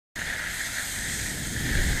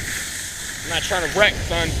not trying to wreck,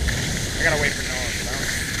 son. I gotta wait for Noah to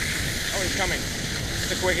bounce. Oh, he's coming.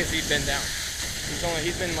 It's the quickest he's been down.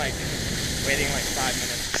 He's been like waiting like 5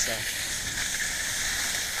 minutes or so.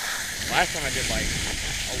 Last time I did like a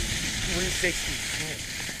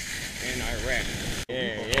 360 and I wrecked.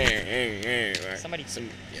 Yeah. Somebody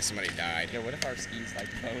died. Yeah, what if our skis like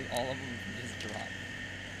all of them just drop?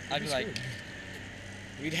 I'd be like,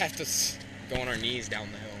 we'd have to go on our knees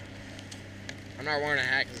down the hill. I'm not wearing a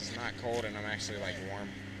hat because it's not cold and I'm actually like warm.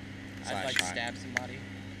 I'd like stab somebody.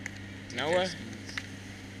 Noah?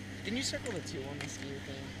 Didn't you circle the 2 on the skier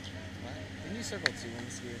thing? What? Didn't you circle 2 on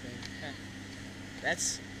the skier thing?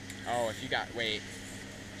 That's... Oh, if you got... Wait.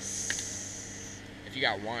 If you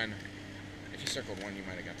got 1... If you circled 1, you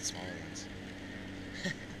might have got the smaller ones.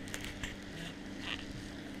 Go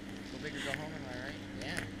big or go home, am I right?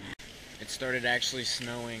 Yeah. It started actually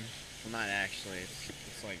snowing. Well, not actually.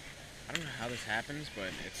 It's like... I don't know how this happens,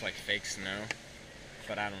 but it's like fake snow.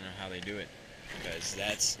 But I don't know how they do it. Because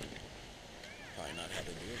that's... Probably not how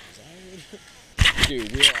they do it, because I would...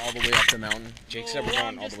 Dude, we're all the way up the mountain. Jake said we're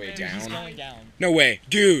going all the way down. He's going down. No way.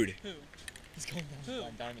 Dude. Who? He's going down.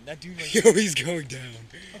 Black diamond. That dude right Yo, he's going down.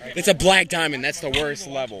 Okay. It's a black diamond. That's the worst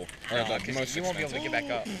level. Or the most you won't be able to get back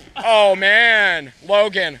up. Oh, man.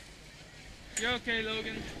 Logan. You okay,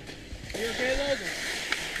 Logan? You okay, Logan?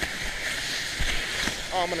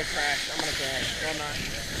 Oh, I'm going to crash. No, I'm not.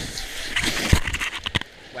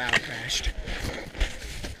 Wow, I crashed.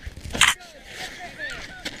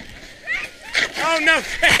 Oh no,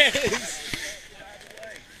 Chris!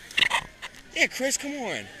 Yeah, Chris, come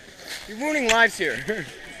on. You're ruining lives here.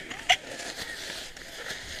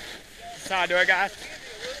 That's how I do it, guys.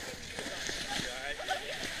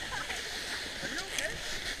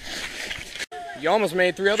 You almost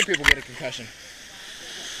made 3 other people get a concussion.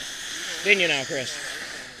 Didn't you now, Chris?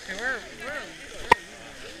 Hey,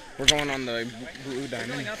 We're going on the blue diamond.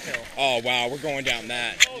 We're going uphill. Oh, wow, we're going down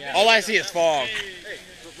that. Yeah. All I see is fog. Hey,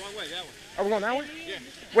 wrong way, that one. Are we going that way? Yeah.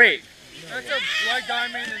 Wait. That's a black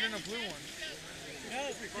diamond and then a blue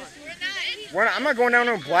one. I'm not going down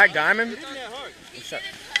to a black diamond.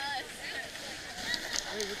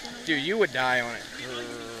 Dude, you would die on it.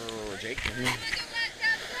 Jake.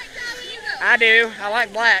 I do. I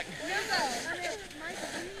like black.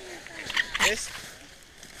 This.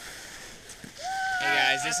 Hey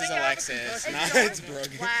guys, this is Alexis. No, it's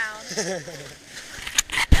Brooke. Wow.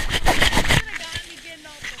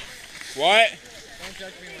 What? Don't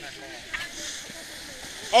judge me when I fall.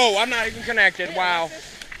 Oh, I'm not even connected. Wow.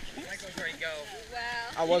 Michael's ready to go. Wow.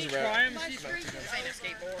 I was ready. Try him. This ain't a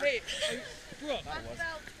skateboard. Hey, Brooke.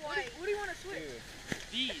 What do you want to switch?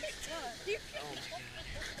 These.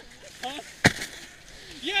 Huh?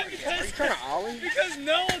 Yeah, Are you because trying to ollie?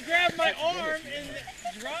 Noah grabbed my arm and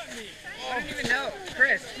dropped me. I didn't even know.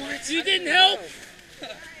 Chris. You didn't help?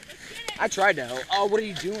 I tried to help. Oh, what are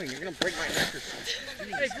you doing? You're gonna break my neck or something.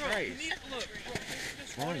 Hey, bro, look.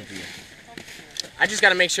 What's wrong with you? I just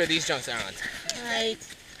gotta make sure these jumps are on. Right.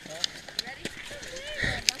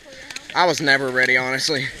 I was never ready,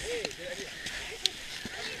 honestly.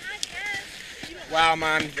 Wow,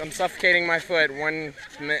 man, I'm suffocating my foot one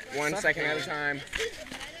second at a time.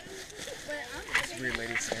 This weird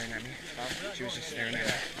lady staring at me. She was just staring at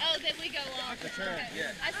me. Oh, did we go off? Okay.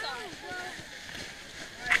 Yeah. I saw it.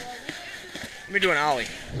 Let me do an ollie.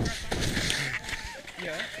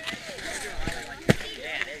 Yeah.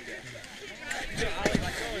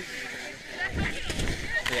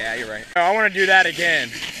 Yeah, you're right. Oh, I want to do that again.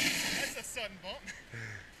 That's a sudden bump.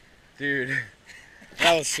 Dude,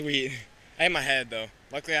 that was sweet. I hit my head though.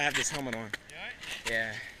 Luckily, I have this helmet on.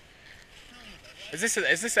 Yeah. Is this the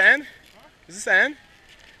end? Is this the end?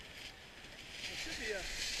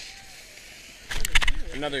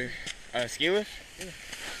 Another ski lift? Yeah.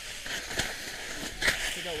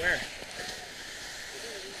 To go where?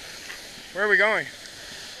 Where are we going?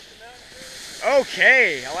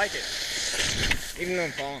 Okay, I like it. Even though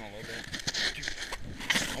I'm falling a little bit.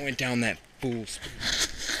 I went down that fool speed.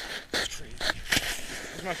 It's crazy.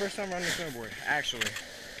 This is my first time riding a snowboard, actually.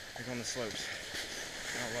 Like on the slopes.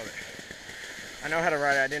 I don't love it. I know how to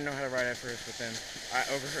ride it. I didn't know how to ride it at first, but then I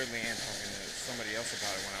overheard Leanne talking to somebody else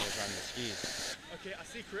about it when I was riding the skis. Okay, I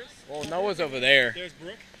see Chris. Well, Noah's over there. There's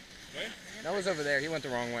Brooke. Where? Noah's over there. He went the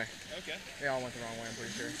wrong way. Okay. They all went the wrong way, I'm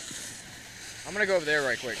pretty sure. I'm gonna go over there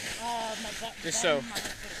right quick. Just so.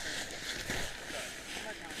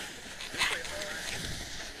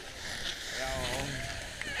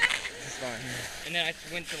 It's fun. And then I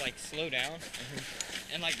went to like slow down,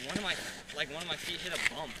 and like one of my feet hit a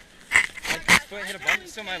bump. Like this foot hit a bump,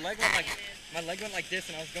 so my leg went like this,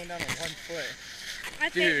 and I was going down on one foot. I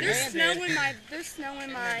think Dude. there's snow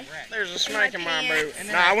in my. There's a snake in my pants. boot.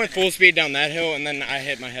 Nah, I went full speed down that hill, and then I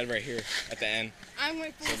hit my head right here at the end. I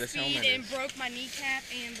went full this speed helmet and is- broke my kneecap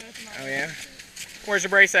and both of my. Oh yeah. Where's your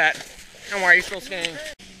brace at? And why are you still skating?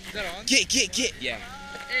 Is that on? Get. Yeah.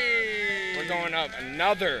 Hey. We're going up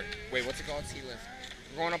another. Wait, what's it called? Ski lift.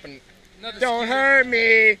 We're going up and. Another Don't ski hurt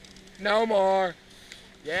me, no more.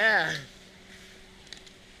 Yeah. lift.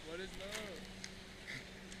 What is love?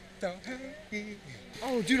 Don't hurt me.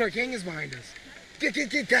 Oh, dude, our gang is behind us.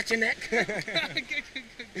 Get, got your neck.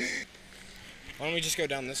 Why don't we just go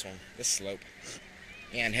down this one, this slope?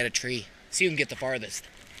 Yeah, and hit a tree. See who can get the farthest.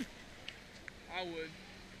 I would.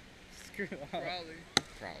 Screw off. Probably.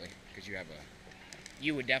 Probably, because you have a.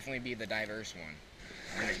 You would definitely be the diverse one.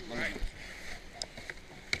 Right.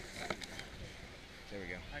 There we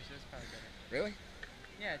go. Actually, that's probably better. Really?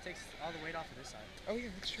 Yeah, it takes all the weight off of this side. Oh yeah,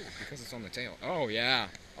 that's true. Because it's on the tail. Oh yeah.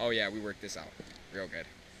 We worked this out. Real good.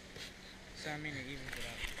 So I mean, it evens it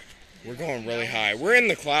out. We're going really high. We're in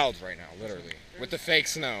the clouds right now, literally. With the fake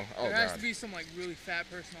snow. Oh There has god. to be some like really fat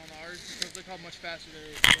person on ours because look how much faster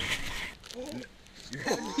there is.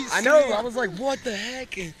 I know. I was like, what the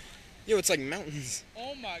heck? Yo, it's like mountains.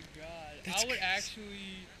 Oh my god. That's I would crazy. actually.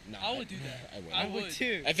 No, I would do that. I would. I would.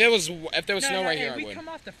 too. If there was snow right here, I we would. come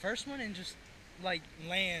off the first one and just like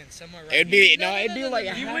land somewhere right It'd be here. it'd be like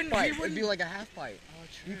a He half wouldn't- pipe. he It'd be wouldn't- like a half pipe. Oh,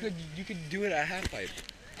 true. You could do it at a half pipe.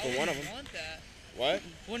 I For one wouldn't of 'em. want that. What?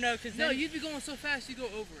 Well, no, because No, you'd be going so fast you go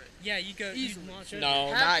over it. yeah, you go Easily. You launch over. No,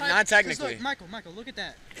 Half not pipe- not 'cause technically. Look, Michael, look at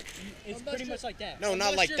that. It's Unless pretty you're- much like that. No,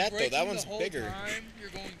 not Unless like you're that though. That braking one's the whole bigger. Time you're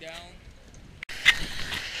going down.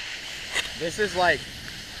 This is like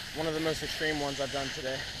one of the most extreme ones I've done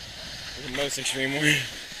today. The most extreme one.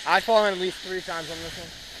 I've fallen at least 3 times on this one,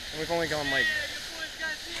 and we've only gone like.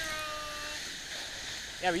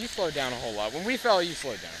 Yeah, but you slowed down a whole lot. When we fell, you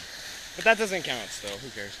slowed down. But that doesn't count still. Who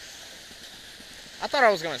cares? I thought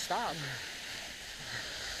I was gonna stop.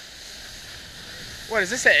 What, is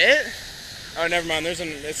this it? Oh, never mind.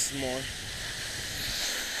 It's more.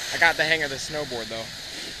 I got the hang of the snowboard though.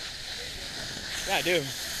 Yeah, I do.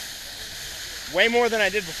 Way more than I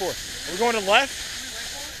did before. Are we going to the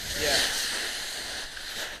left? Yeah.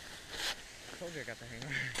 I told you I got the hang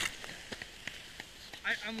of it.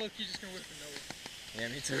 I'm low-key just gonna whip the nose. Yeah,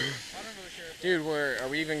 me too. I don't really care. Dude, are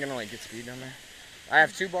we even gonna like get speed down there? I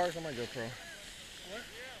have 2 bars on my GoPro. What?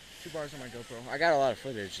 2 bars on my GoPro. I got a lot of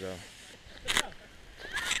footage though.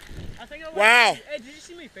 I think I Wow. Hey, did you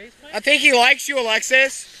see me face plant? I think he likes you,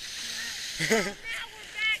 Alexis.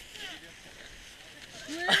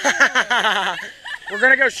 We're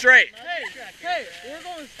gonna go straight. Hey, we're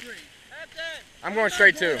going straight. I'm going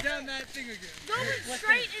straight too. Down that thing again. Going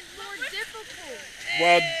straight is more difficult.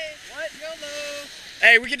 Well, What? YOLO.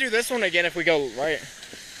 hey, we could do this one again if we go right.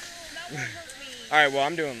 That won't hurt me. All right, well,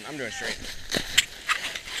 I'm doing straight.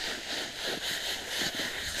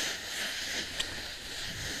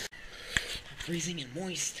 Freezing and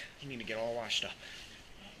moist. You need to get all washed up.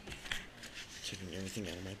 Taking everything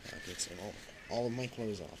out of my pockets and all of my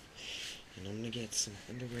clothes off. And I'm gonna get some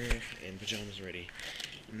underwear and pajamas ready.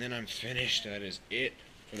 And then I'm finished. That is it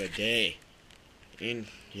for the day. And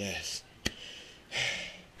yes.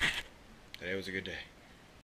 Today was a good day.